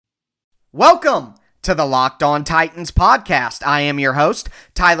Welcome to the Locked On Titans podcast. I am your host,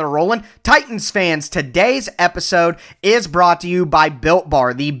 Tyler Rowland. Titans fans, today's episode is brought to you by Built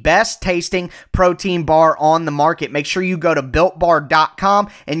Bar, the best tasting protein bar on the market. Make sure you go to BuiltBar.com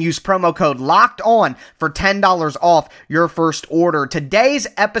and use promo code LOCKEDON for $10 off your first order. Today's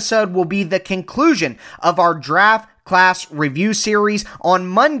episode will be the conclusion of our draft class review series. On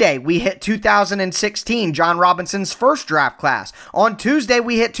Monday, we hit 2016, Jon Robinson's first draft class. On Tuesday,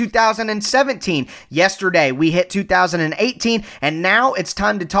 we hit 2017. Yesterday, we hit 2018. And now it's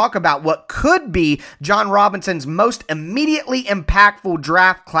time to talk about what could be Jon Robinson's most immediately impactful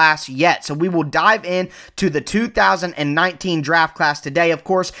draft class yet. So we will dive into the 2019 draft class today. Of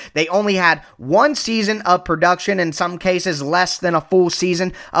course, they only had one season of production, in some cases less than a full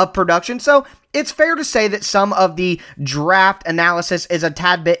season of production. So it's fair to say that some of the draft analysis is a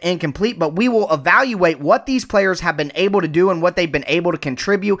tad bit incomplete, but we will evaluate what these players have been able to do and what they've been able to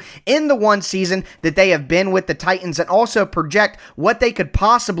contribute in the one season that they have been with the Titans, and also project what they could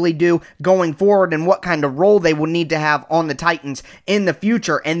possibly do going forward and what kind of role they will need to have on the Titans in the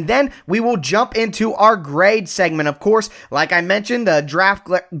future. And then we will jump into our grade segment. Of course, like I mentioned, the draft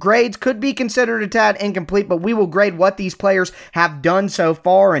grades could be considered a tad incomplete, but we will grade what these players have done so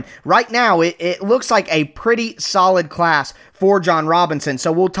far. And right now, it looks like a pretty solid class for Jon Robinson.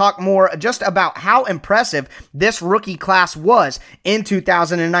 So we'll talk more just about how impressive this rookie class was in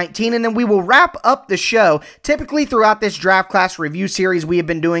 2019, and then we will wrap up the show. Typically throughout this draft class review series, we have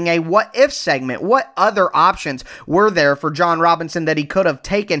been doing a what if segment. What other options were there for Jon Robinson that he could have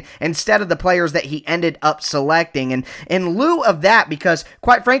taken instead of the players that he ended up selecting? And in lieu of that, because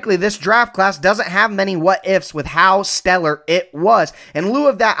quite frankly, this draft class doesn't have many what ifs with how stellar it was, in lieu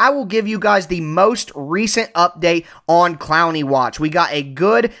of that, I will give you guys the most recent update on Clowney Watch. We got a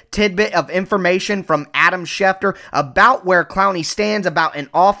good tidbit of information from Adam Schefter about where Clowney stands, about an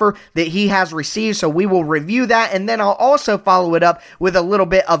offer that he has received, so we will review that, and then I'll also follow it up with a little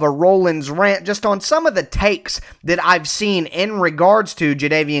bit of a Rollins rant just on some of the takes that I've seen in regards to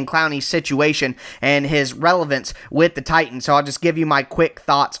Jadeveon Clowney's situation and his relevance with the Titans. So I'll just give you my quick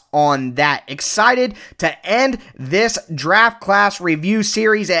thoughts on that. Excited to end this draft class review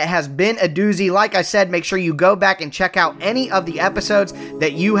series. It has been a doozy. Like I said, make sure you go back and check out any of the episodes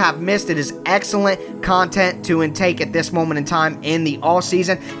that you have missed. It is excellent content to intake at this moment in time in the all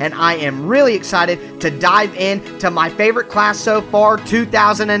season, and I am really excited to dive into my favorite class so far,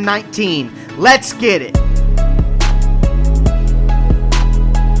 2019. Let's get it.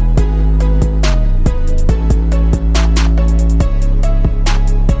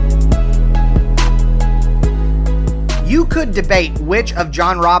 You could debate which of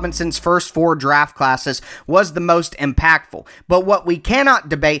Jon Robinson's first four draft classes was the most impactful, but what we cannot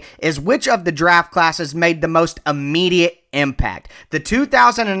debate is which of the draft classes made the most immediate impact. The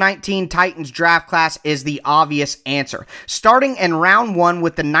 2019 Titans draft class is the obvious answer. Starting in round one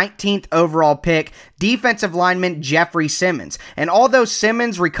with the 19th overall pick, defensive lineman Jeffrey Simmons. And although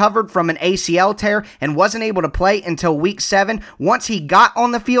Simmons recovered from an ACL tear and wasn't able to play until week 7, once he got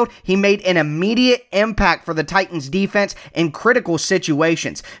on the field, he made an immediate impact for the Titans defense in critical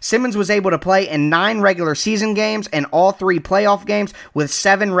situations. Simmons was able to play in 9 regular season games and all 3 playoff games with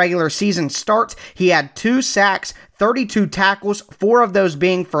 7 regular season starts. He had 2 sacks, 32 tackles, 4 of those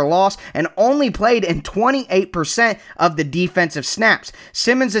being for loss, and only played in 28% of the defensive snaps.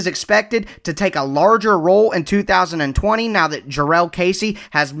 Simmons is expected to take a larger role in 2020 now that Jurrell Casey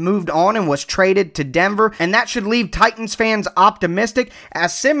has moved on and was traded to Denver, and that should leave Titans fans optimistic,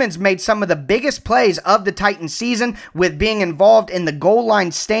 as Simmons made some of the biggest plays of the Titans season, with being involved in the goal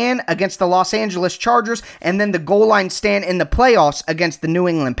line stand against the Los Angeles Chargers and then the goal line stand in the playoffs against the New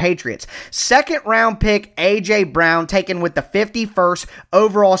England Patriots. Second round pick A.J. Brown, taken with the 51st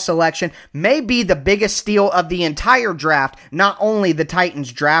overall selection, may be the biggest steal of the entire draft, not only the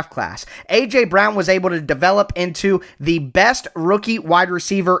Titans draft class. A.J. Brown was able to develop into the best rookie wide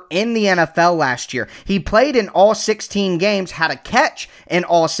receiver in the NFL last year. He played in all 16 games, had a catch in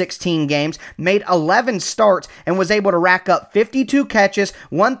all 16 games, made 11 starts, and was able to rack up 52 catches,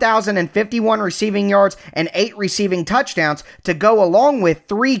 1,051 receiving yards, and 8 receiving touchdowns to go along with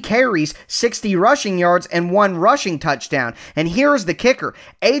 3 carries, 60 rushing yards, and 1 rushing touchdown. And here's the kicker.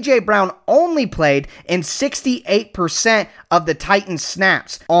 A.J. Brown only played in 68% of the Titans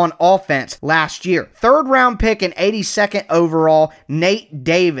snaps on offense last year. Third round pick and 82nd overall, Nate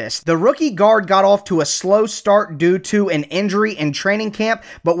Davis. The rookie guard got off to a slow start due to an injury in training camp,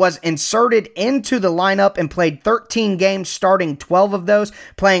 but was inserted into the lineup and played 13 games, starting 12 of those,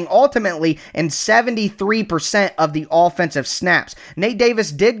 playing ultimately in 73% of the offensive snaps. Nate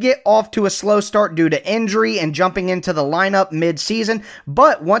Davis did get off to a slow start due to injury and jumped jumping into the lineup mid-season,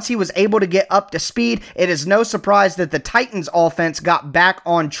 but once he was able to get up to speed, it is no surprise that the Titans offense got back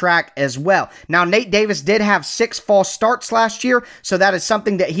on track as well. Now, Nate Davis did have 6 false starts last year, so that is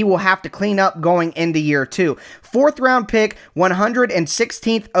something that he will have to clean up going into year 2. 4th round pick,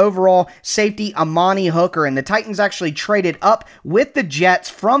 116th overall safety Amani Hooker, and the Titans actually traded up with the Jets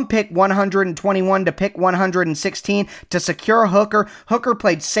from pick 121 to pick 116 to secure Hooker. Hooker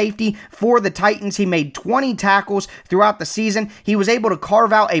played safety for the Titans. He made 20 tackles throughout the season. He was able to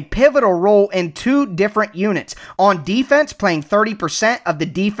carve out a pivotal role in 2 different units. On defense, playing 30% of the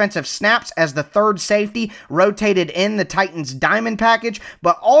defensive snaps as the 3rd safety, rotated in the Titans diamond package,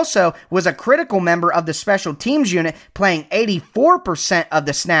 but also was a critical member of the special teams unit, playing 84% of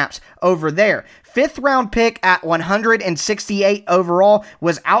the snaps over there. 5th round pick at 168 overall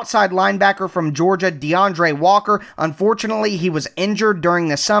was outside linebacker from Georgia, DeAndre Walker. Unfortunately, he was injured during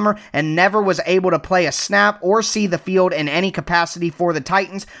the summer and never was able to play a snap or see the field in any capacity for the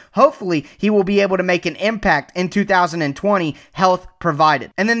Titans. Hopefully, he will be able to make an impact in 2020, health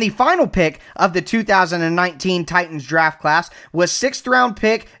provided. And then the final pick of the 2019 Titans draft class was 6th round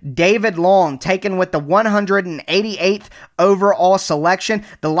pick David Long, taken with the 188th overall selection.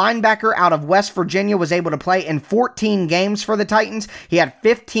 The linebacker out of West Virginia was able to play in 14 games for the Titans. He had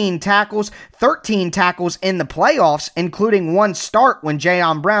 15 tackles, 13 tackles in the playoffs, including 1 start when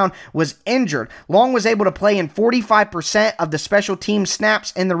Jayon Brown was injured. Long was able to play in 45% of the special team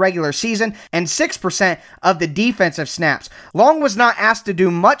snaps in the regular season and 6% of the defensive snaps. Long was not asked to do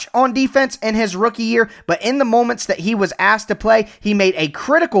much on defense in his rookie year, but in the moments that he was asked to play, he made a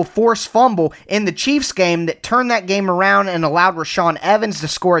critical forced fumble in the Chiefs game that turned that game around and allowed Rashaan Evans to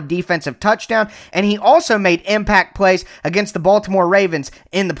score a defensive touchdown, and he also made impact plays against the Baltimore Ravens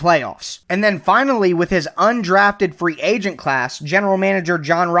in the playoffs. And then finally, with his undrafted free agent class, general manager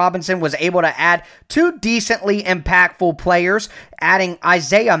John Robinson was able to add 2 decently impactful players, adding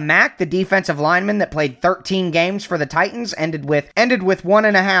Isaiah Mack, the defensive lineman that played 13 games for the Titans, ended with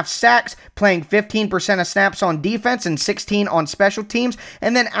 1.5 sacks, playing 15% of snaps on defense and 16 on special teams,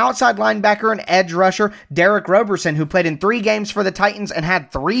 and then outside linebacker and edge rusher Derek Roberson, who played in 3 games for the Titans and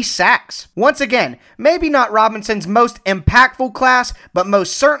had 3 sacks. Once again, maybe not Robinson's most impactful class, but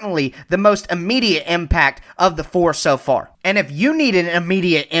most certainly the most immediate impact of the 4 so far. And if you need an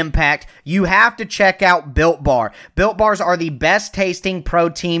immediate impact, you have to check out Built Bar. Built Bars are the best tasting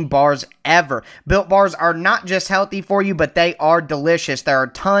protein bars ever. Built Bars are not just healthy for you, but they are delicious. There are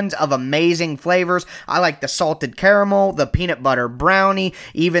tons of amazing flavors. I like the salted caramel, the peanut butter brownie,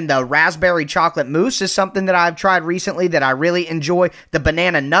 even the raspberry chocolate mousse is something that I've tried recently that I really enjoy. The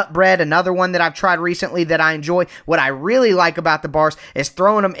banana nut bread, another one that I've tried recently that I enjoy. What I really like about the bars is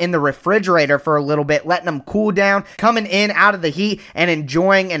throwing them in the refrigerator for a little bit, letting them cool down, coming in out of the heat, and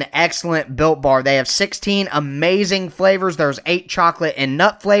enjoying an excellent Built Bar. They have 16 amazing flavors. There's 8 chocolate and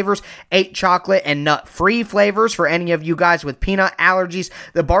nut flavors, 8 chocolate and nut-free flavors for any of you guys with peanut allergies.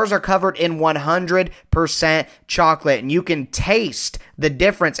 The bars are covered in 100% chocolate, and you can taste the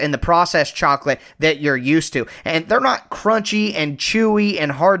difference in the processed chocolate that you're used to. And they're not crunchy and chewy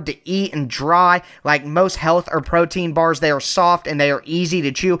and hard to eat and dry like most health or protein bars. They are soft and they are easy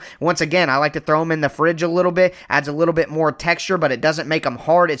to chew. Once again, I like to throw them in the fridge a little bit. Adds a little bit more texture, but it doesn't make them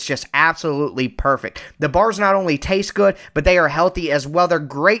hard. It's just absolutely perfect. The bars not only taste good, but they are healthy as well. They're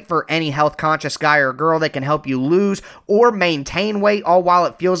great for any health-conscious guy or girl that can help you lose or maintain weight, all while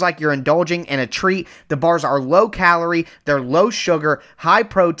it feels like you're indulging in a treat. The bars are low calorie, they're low sugar, high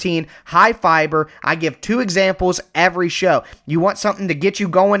protein, high fiber. I give 2 examples every show. You want something to get you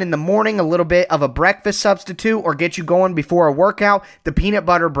going in the morning, a little bit of a breakfast substitute, or get you going before a workout? The peanut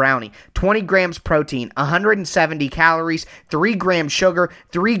butter brownie, 20 grams protein, 170 calories, 3 grams sugar,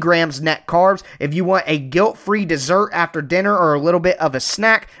 3 grams net carbs. If you want a guilt-free dessert after dinner or a little bit of a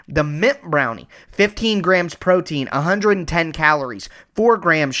snack, the mint brownie, 15 grams protein, 110 calories, 4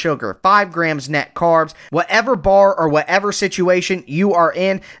 grams sugar, 5 grams net carbs. Whatever bar or whatever situation you are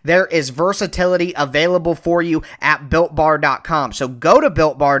in, there is versatility available for you at BuiltBar.com. So go to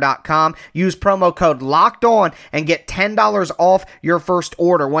BuiltBar.com, use promo code LOCKEDON, and get $10 off your first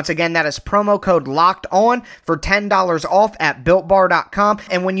order. Once again, that is promo code LOCKEDON for $10 off at BuiltBar.com.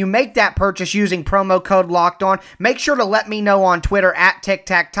 And when you make that purchase using promo code LOCKEDON, make sure to let me know on Twitter at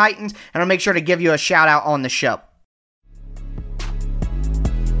TicTacTitans, and I'll make sure to give you a shout out on the show.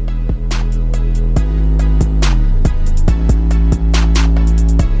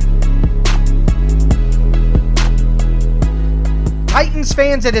 Titans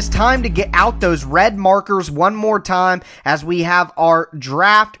fans, it is time to get out those red markers one more time as we have our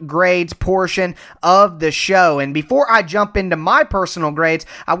draft grades portion of the show. And before I jump into my personal grades,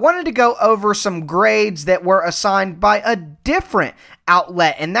 I wanted to go over some grades that were assigned by a different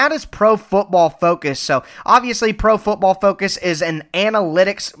outlet, and that is Pro Football Focus. So obviously Pro Football Focus is an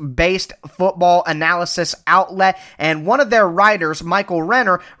analytics-based football analysis outlet, and one of their writers, Michael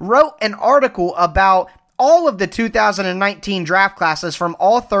Renner, wrote an article about all of the 2019 draft classes from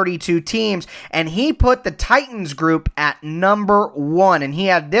all 32 teams, and he put the Titans group at number 1, and he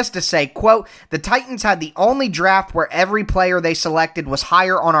had this to say, quote, "The Titans had the only draft where every player they selected was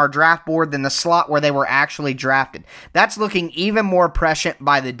higher on our draft board than the slot where they were actually drafted. That's looking even more prescient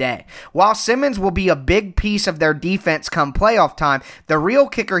by the day. While Simmons will be a big piece of their defense come playoff time, the real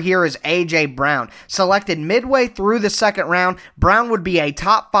kicker here is A.J. Brown. Selected midway through the second round, Brown would be a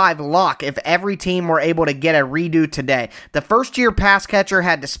top 5 lock if every team were able to get a redo today. The first-year pass catcher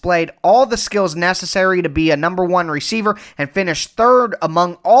had displayed all the skills necessary to be a number 1 receiver and finished 3rd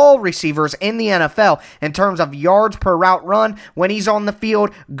among all receivers in the NFL in terms of yards per route run. When he's on the field,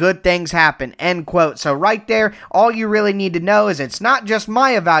 good things happen," end quote. So right there, all you really need to know is it's not just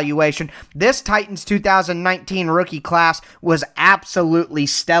my evaluation. This Titans 2019 rookie class was absolutely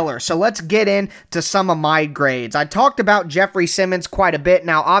stellar. So let's get into some of my grades. I talked about Jeffrey Simmons quite a bit.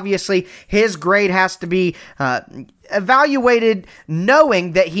 Now, obviously, his grade has to be evaluated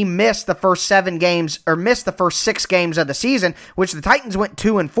knowing that he missed the first 6 games of the season, which the Titans went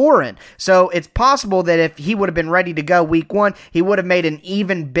 2-4 in. So it's possible that if he would have been ready to go week 1, he would have made an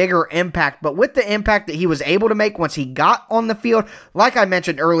even bigger impact. But with the impact that he was able to make once he got on the field, like I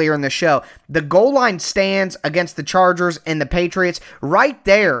mentioned earlier in the show, the goal line stands against the Chargers and the Patriots, right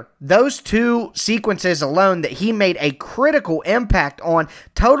there, those 2 sequences alone that he made a critical impact on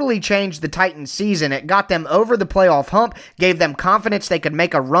totally changed the Titans' season. It got them over the playoff hump, gave them confidence they could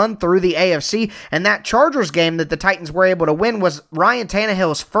make a run through the AFC, and that Chargers game that the Titans were able to win was Ryan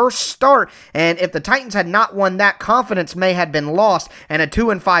Tannehill's first start, and if the Titans had not won, that confidence may have been lost, and a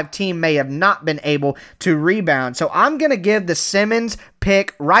 2-5 team may have not been able to rebound. So I'm going to give the Simmons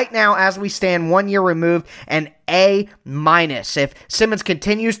pick right now, as we stand 1 year removed, an A-. If Simmons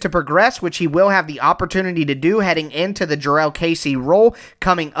continues to progress, which he will have the opportunity to do heading into the Jurrell Casey role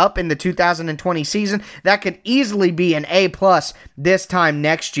coming up in the 2020 season, that could easily be an A+ this time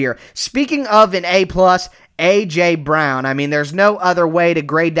next year. Speaking of an A+, A.J. Brown. I mean, there's no other way to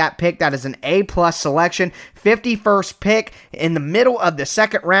grade that pick. That is an A+ selection. 51st pick in the middle of the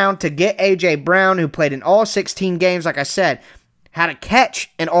second round to get A.J. Brown, who played in all 16 games, like I said, had a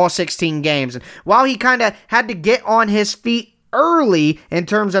catch in all 16 games. And while he kind of had to get on his feet early in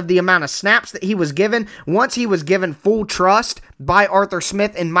terms of the amount of snaps that he was given, once he was given full trust by Arthur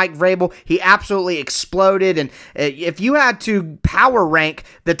Smith and Mike Vrabel, he absolutely exploded. And if you had to power rank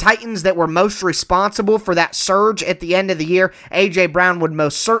the Titans that were most responsible for that surge at the end of the year, A.J. Brown would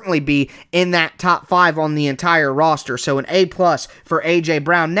most certainly be in that top 5 on the entire roster. So an A+ for A.J.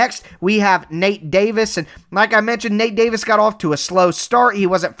 Brown. Next, we have Nate Davis. And like I mentioned, Nate Davis got off to a slow start. He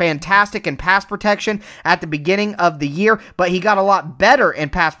wasn't fantastic in pass protection at the beginning of the year, but he got a lot better in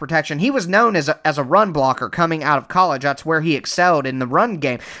pass protection. He was known as a run blocker coming out of college. That's where he excelled in the run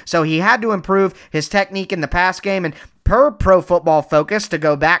game. So he had to improve his technique in the pass game, and per Pro Football Focus, to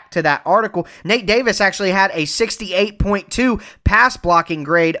go back to that article, Nate Davis actually had a 68.2 pass blocking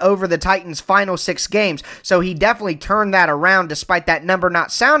grade over the Titans' final 6 games. So he definitely turned that around despite that number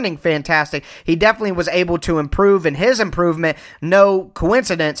not sounding fantastic. He definitely was able to improve, and his improvement, no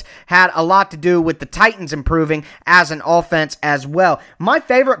coincidence, had a lot to do with the Titans improving as an offense as well. My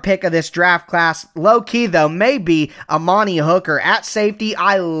favorite pick of this draft class, low-key though, may be Amani Hooker. At safety,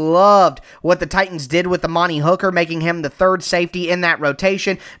 I loved what the Titans did with Amani Hooker, making him the 3rd safety in that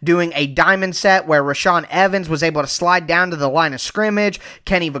rotation, doing a diamond set where Rashaan Evans was able to slide down to the line of scrimmage,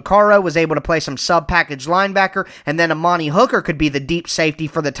 Kenny Vaccaro was able to play some sub-package linebacker, and then Amani Hooker could be the deep safety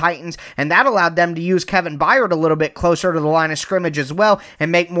for the Titans, and that allowed them to use Kevin Byard a little bit closer to the line of scrimmage as well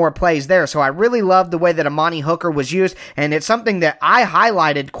and make more plays there. So I really love the way that Amani Hooker was used, and it's something that I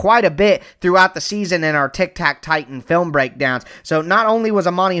highlighted quite a bit throughout the season in our Tic Tac Titan film breakdowns. So not only was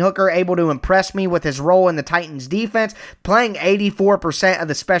Amani Hooker able to impress me with his role in the Titans defense, playing 84% of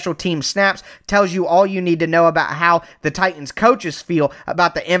the special team snaps tells you all you need to know about how the Titans coach coaches feel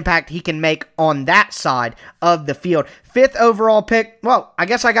about the impact he can make on that side of the field. 5th overall pick, well, I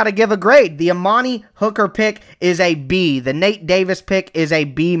guess I got to give a grade. The Amani Hooker pick is a B. The Nate Davis pick is a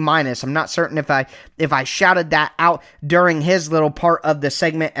B-. I'm not certain if I shouted that out during his little part of the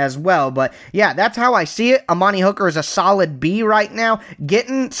segment as well. But yeah, that's how I see it. Amani Hooker is a solid B right now.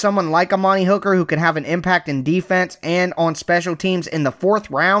 Getting someone like Amani Hooker who can have an impact in defense and on special teams in the 4th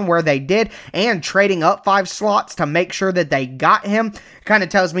round where they did, and trading up 5 slots to make sure that they got him, kind of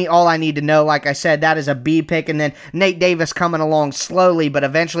tells me all I need to know. Like I said, that is a B pick. And then Nate Davis coming along slowly, but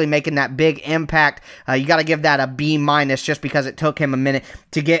eventually making that big impact. You got to give that a B- just because it took him a minute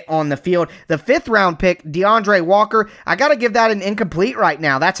to get on the field. The 5th round pick, DeAndre Walker, I got to give that an incomplete right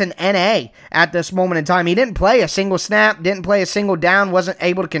now. That's an NA at this moment in time. He didn't play a single snap, didn't play a single down, wasn't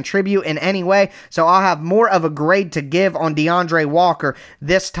able to contribute in any way. So I'll have more of a grade to give on DeAndre Walker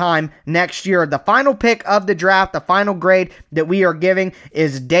this time next year. The final pick of the draft, the final grade that we are giving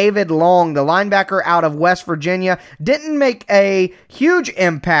is David Long, the linebacker out of West Virginia. Didn't make a huge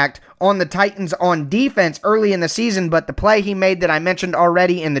impact on the Titans on defense early in the season, but the play he made that I mentioned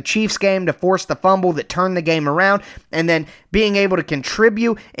already in the Chiefs game to force the fumble that turned the game around, and then being able to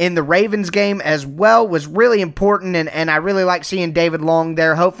contribute in the Ravens game as well was really important, and I really like seeing David Long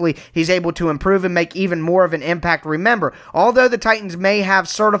there. Hopefully he's able to improve and make even more of an impact. Remember, although the Titans may have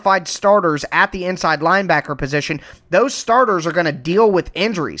certified starters at the inside linebacker position, those starters are going to deal with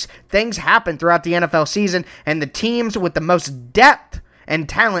injuries. Things happen throughout the NFL season, and the teams with the most depth and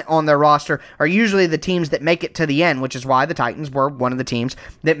talent on their roster are usually the teams that make it to the end, which is why the Titans were one of the teams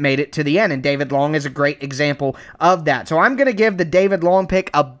that made it to the end, and David Long is a great example of that. So I'm going to give the David Long pick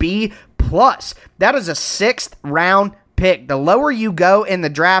a B+. That is a 6th round pick. The lower you go in the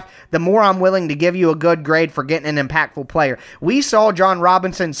draft, the more I'm willing to give you a good grade for getting an impactful player. We saw John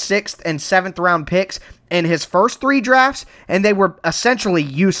Robinson's 6th and 7th round picks in his first 3 drafts, and they were essentially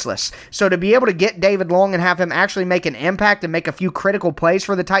useless. So to be able to get David Long and have him actually make an impact and make a few critical plays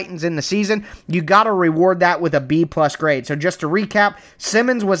for the Titans in the season, you got to reward that with a B+ grade. So just to recap,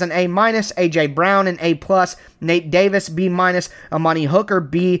 Simmons was an A-, AJ Brown an A+, Nate Davis B-, Amani Hooker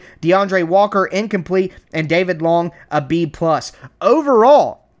B, DeAndre Walker incomplete, and David Long a B+.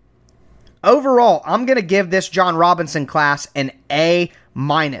 Overall, I'm going to give this John Robinson class an A-.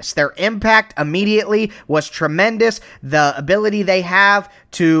 Their impact immediately was tremendous. The ability they have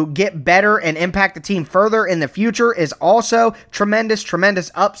to get better and impact the team further in the future is also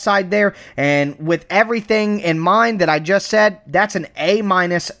tremendous upside there. And with everything in mind that I just said, that's an A-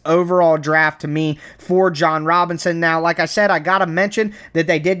 overall draft to me for John Robinson. Now, like I said, I got to mention that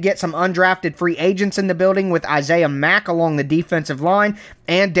they did get some undrafted free agents in the building with Isaiah Mack along the defensive line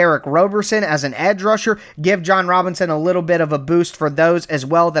and Derek Roberson as an edge rusher. Give John Robinson a little bit of a boost for those as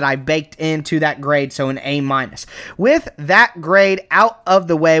well that I baked into that grade, so an A-. With that grade out of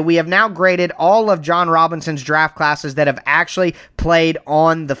the way, we have now graded all of John Robinson's draft classes that have actually played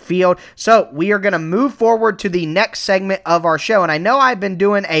on the field. So we are going to move forward to the next segment of our show, and I know I've been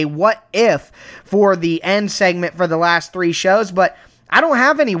doing a what if for the end segment for the last 3 shows, but I don't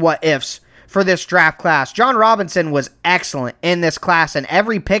have any what ifs for this draft class. John Robinson was excellent in this class, and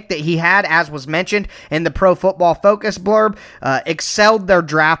every pick that he had, as was mentioned in the Pro Football Focus blurb, excelled their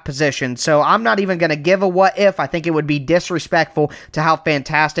draft position. So I'm not even going to give a what if. I think it would be disrespectful to how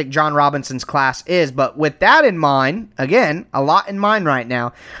fantastic John Robinson's class is. But with that in mind, again, a lot in mind right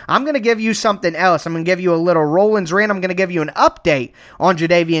now, I'm going to give you something else. I'm going to give you a little Rollins rant. I'm going to give you an update on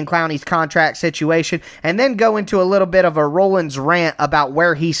Jadeveon Clowney's contract situation, and then go into a little bit of a Rollins rant about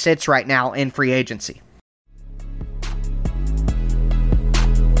where he sits right now in free agency.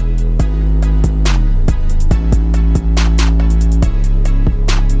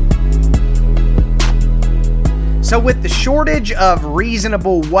 So with the shortage of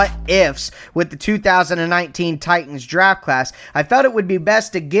reasonable what-ifs with the 2019 Titans draft class, I felt it would be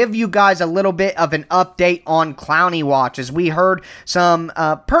best to give you guys a little bit of an update on Clowney Watch, as we heard some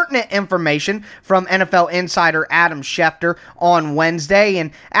pertinent information from NFL insider Adam Schefter on Wednesday.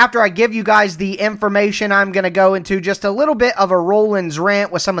 And after I give you guys the information, I'm going to go into just a little bit of a Rollins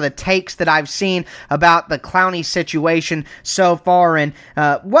rant with some of the takes that I've seen about the Clowney situation so far. And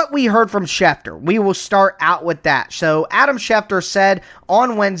what we heard from Schefter, we will start out with that. So Adam Schefter said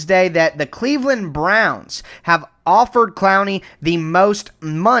on Wednesday that the Cleveland Browns have offered Clowney the most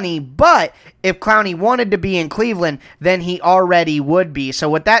money, but if Clowney wanted to be in Cleveland, then he already would be. So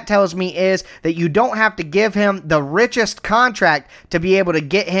what that tells me is that you don't have to give him the richest contract to be able to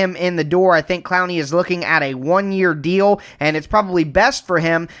get him in the door. I think Clowney is looking at a one-year deal, and it's probably best for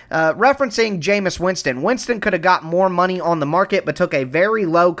him. Referencing Jameis Winston. Winston could have got more money on the market, but took a very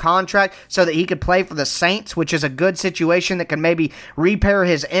low contract so that he could play for the Saints, which is a good situation that can maybe repair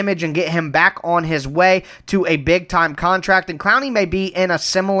his image and get him back on his way to a big-time contract. And Clowney may be in a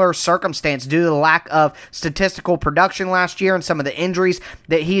similar circumstance due to the lack of statistical production last year and some of the injuries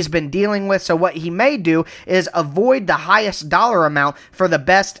that he's been dealing with. So what he may do is avoid the highest dollar amount for the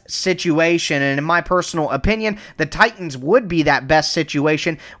best situation. And in my personal opinion, the Titans would be that best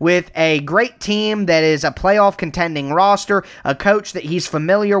situation with a great team that is a playoff contending roster, a coach that he's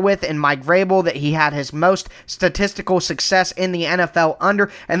familiar with in Mike Vrabel, that he had his most statistical success in the NFL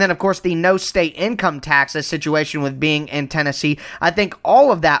under, and then of course the no state income taxes situation with being in Tennessee. I think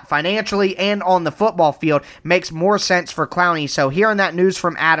all of that financially and on the football field makes more sense for Clowney. So hearing that news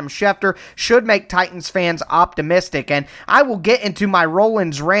from Adam Schefter should make Titans fans optimistic. And I will get into my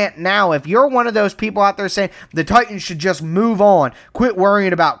Rollins rant now. If you're one of those people out there saying the Titans should just move on, quit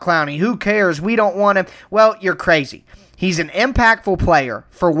worrying about Clowney, who cares, we don't want him, well, you're crazy. He's an impactful player,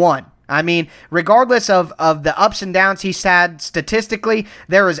 for one. I mean, regardless of the ups and downs he's had statistically,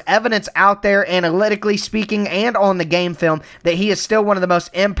 there is evidence out there, analytically speaking, and on the game film, that he is still one of the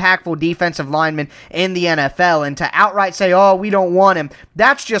most impactful defensive linemen in the NFL. And to outright say, oh, we don't want him,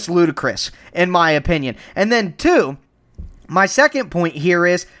 that's just ludicrous, in my opinion. And then, two, my second point here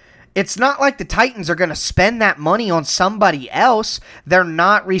is, it's not like the Titans are going to spend that money on somebody else. They're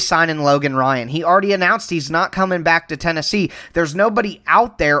not re-signing Logan Ryan. He already announced he's not coming back to Tennessee. There's nobody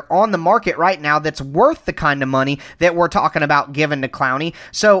out there on the market right now that's worth the kind of money that we're talking about giving to Clowney.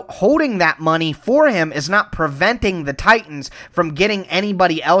 So holding that money for him is not preventing the Titans from getting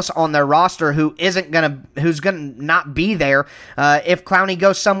anybody else on their roster who's gonna not be there if Clowney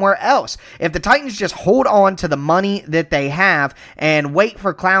goes somewhere else. If the Titans just hold on to the money that they have and wait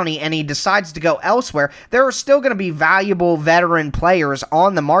for Clowney and he decides to go elsewhere, there are still going to be valuable veteran players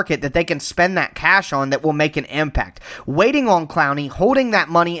on the market that they can spend that cash on that will make an impact. Waiting on Clowney, holding that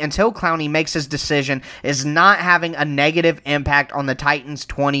money until Clowney makes his decision is not having a negative impact on the Titans'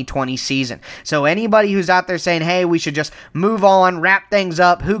 2020 season. So anybody who's out there saying, hey, we should just move on, wrap things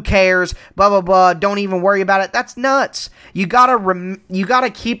up, who cares, blah, blah, blah, don't even worry about it, that's nuts. You gotta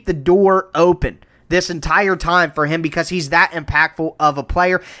keep the door open this entire time for him because he's that impactful of a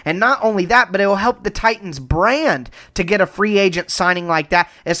player. And not only that, but it will help the Titans brand to get a free agent signing like that,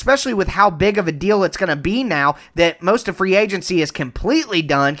 especially with how big of a deal it's going to be now that most of free agency is completely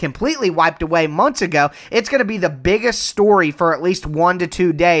done, completely wiped away months ago. It's going to be the biggest story for at least 1 to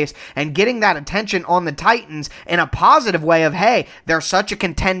 2 days, and getting that attention on the Titans in a positive way of, hey, they're such a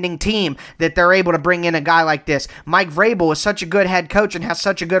contending team that they're able to bring in a guy like this. Mike Vrabel is such a good head coach and has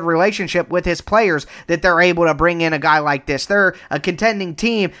such a good relationship with his players that they're able to bring in a guy like this. They're a contending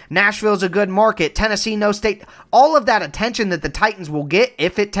team. Nashville's a good market. Tennessee, no state. All of that attention that the Titans will get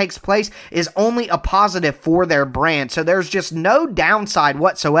if it takes place is only a positive for their brand. So there's just no downside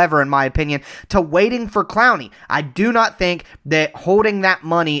whatsoever, in my opinion, to waiting for Clowney. I do not think that holding that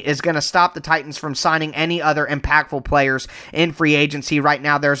money is going to stop the Titans from signing any other impactful players in free agency right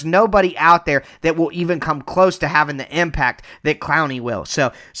now. There's nobody out there that will even come close to having the impact that Clowney will.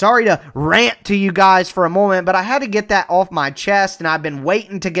 So sorry to rant to you guys for a moment, but I had to get that off my chest, and I've been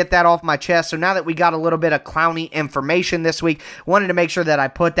waiting to get that off my chest. So now that we got a little bit of Clowney information this week, wanted to make sure that I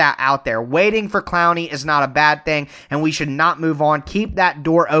put that out there. Waiting for Clowney is not a bad thing, and we should not move on. Keep that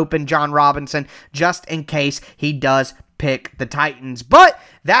door open, John Robinson, just in case he does pick the Titans. But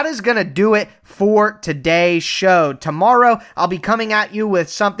that is going to do it for today's show. Tomorrow, I'll be coming at you with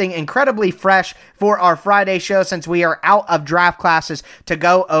something incredibly fresh for our Friday show since we are out of draft classes to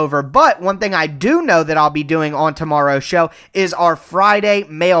go over. But one thing I do know that I'll be doing on tomorrow's show is our Friday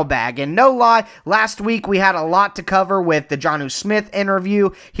mailbag. And no lie, last week we had a lot to cover with the Jonnu Smith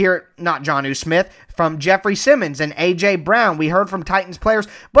interview here, not Jonnu Smith, from Jeffrey Simmons and A.J. Brown. We heard from Titans players,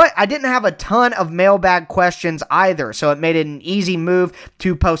 but I didn't have a ton of mailbag questions either, so it made it an easy move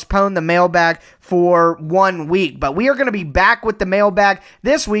to postpone the mailbag for 1 week. But we are going to be back with the mailbag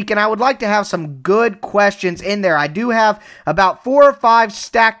this week, and I would like to have some good questions in there. I do have about 4 or 5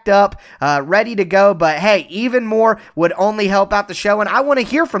 stacked up, ready to go, but hey, even more would only help out the show, and I want to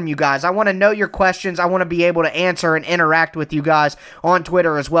hear from you guys. I want to know your questions. I want to be able to answer and interact with you guys on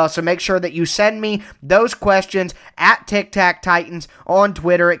Twitter as well, so make sure that you send me those questions at Tic Tac Titans on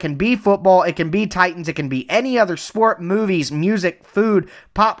Twitter. It can be football, it can be Titans, it can be any other sport, movies, music, food,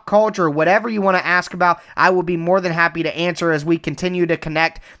 pop culture, whatever you want to to ask about, I will be more than happy to answer as we continue to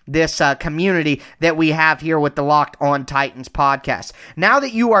connect this community that we have here with the Locked On Titans podcast. Now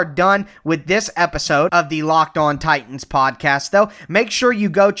that you are done with this episode of the Locked On Titans podcast, though, make sure you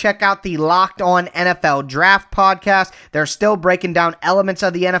go check out the Locked On NFL Draft podcast. They're still breaking down elements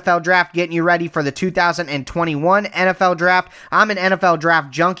of the NFL Draft, getting you ready for the 2021 NFL Draft. I'm an NFL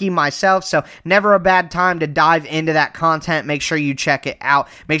Draft junkie myself, so never a bad time to dive into that content. Make sure you check it out.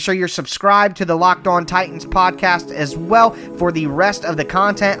 Make sure you're subscribed to the Locked On Titans podcast as well for the rest of the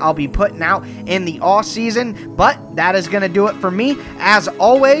content I'll be putting out in the off season. But that is going to do it for me. As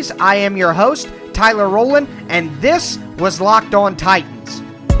always, I am your host, Tyler Rowland, and this was Locked On Titans.